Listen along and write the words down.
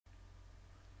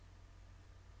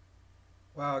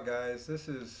Wow, guys, this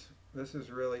is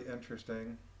really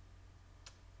interesting.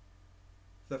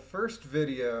 The first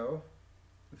video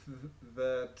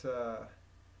that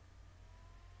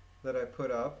that I put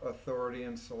up, Authority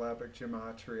in Syllabic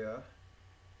Gematria.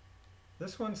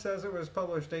 This one says it was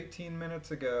published 18 minutes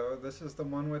ago. This is the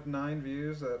one with 9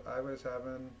 views that I was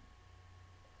having.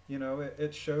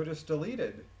 It showed as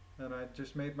deleted, and I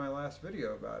just made my last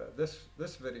video about it.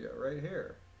 This video right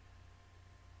here.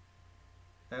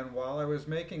 And while I was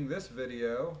making this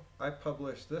video, I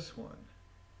published this one,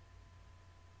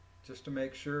 just to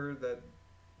make sure that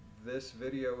this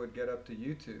video would get up to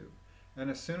YouTube. And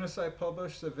as soon as I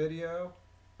published the video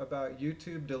about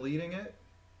YouTube deleting it,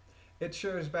 it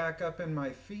shows back up in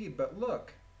my feed. But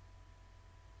look,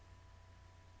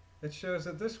 it shows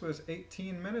that this was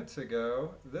 18 minutes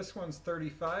ago. This one's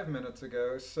 35 minutes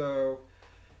ago. So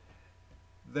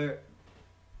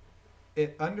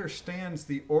it understands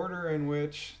the order in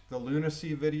which the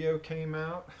lunacy video came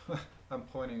out. I'm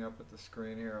pointing up at the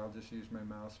screen here. I'll just use my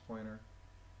mouse pointer.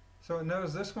 So it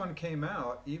knows this one came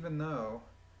out, even though,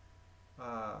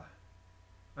 I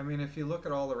mean, if you look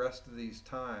at all the rest of these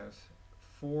times,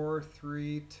 4,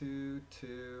 3, 2,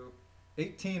 2,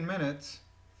 18 minutes,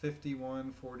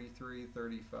 51, 43,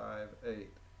 35, 8.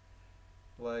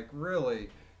 Like, really,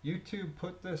 YouTube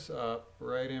put this up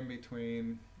right in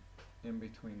between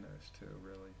those two,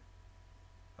 really.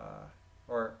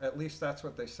 Or at least that's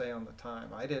what they say on the time.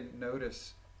 I didn't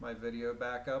notice my video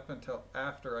back up until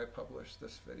after I published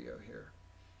this video here.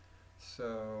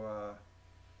 So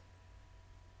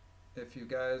if you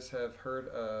guys have heard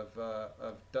of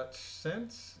Dutch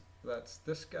Sense, that's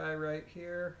this guy right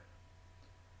here.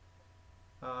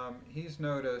 He's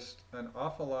noticed an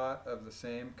awful lot of the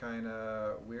same kind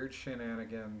of weird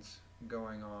shenanigans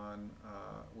going on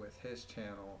with his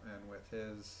channel and with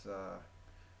his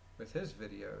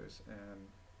videos, and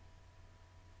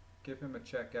give him a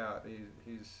check out.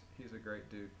 He's a great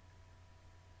dude.